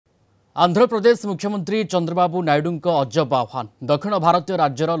आंध्र प्रदेश मुख्यमंत्री चंद्रबाबू नायडू अजब आह्वान दक्षिण भारतीय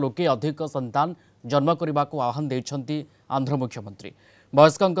राज्यर लोके अधिक संतान जन्म करने को आह्वान देइछंती आंध्र मुख्यमंत्री।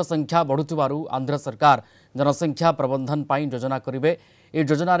 वयस्कों संख्या बढ़ुथिबारु आंध्र सरकार जनसंख्या प्रबंधन पाई योजना करिवे। ए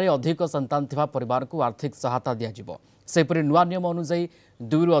योजना रे अधिक संतान थिबा परिवार को आर्थिक सहायता दियाजिबो। सेपरि नुआ नियम अनुसार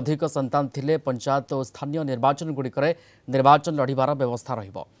 2 रु अधिक संतान थिले पंचायत और स्थानीय निर्वाचन गुड़िकरे निर्वाचन लड़िबार व्यवस्था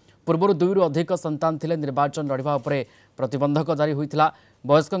रहिबो। पूर्व 2 रु अधिक संतान थिले निर्वाचन लड़िबा उपरे प्रतिबंधक जारी होइथिला।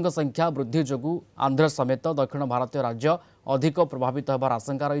 वयस्कों संख्या वृद्धि जोगु आंध्र समेत दक्षिण भारतीय राज्य अधिक प्रभावित होबार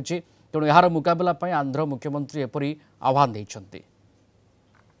आशंका रही। तेणु यार मुकाबला पई आंध्र मुख्यमंत्री एपरि आह्वान दैछंती।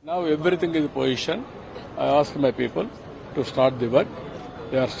 Now everything is in position. I asked my people to start the work.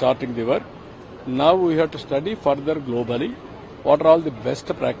 They are starting the work. Now we have to study further globally what are all the best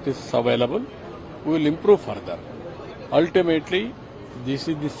practices available. We will improve further. Ultimately, this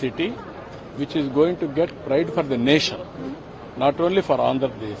is the city which is going to get pride for the nation, not only for Andhra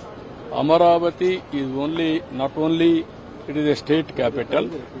Pradesh. Amaravati is not only it is a state capital,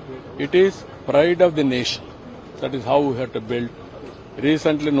 it is pride of the nation. That is how we have to build.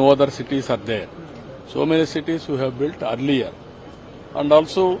 Recently, no other cities are there. So many cities we have built earlier. And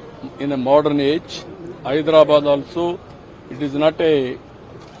also, in a modern age, Hyderabad also, it is not a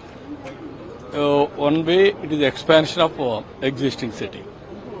one way, it is expansion of existing city.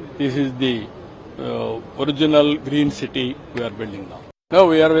 This is the original green city we are building now. Now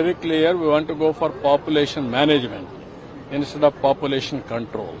we are very clear, we want to go for population management instead of population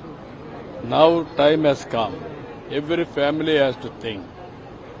control. Now time has come. Every family has to think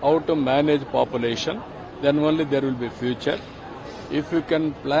how to manage population, then only there will be future. If you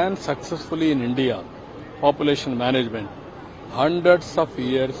can plan successfully in India, population management, hundreds of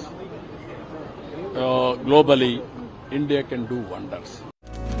years globally, India can do wonders.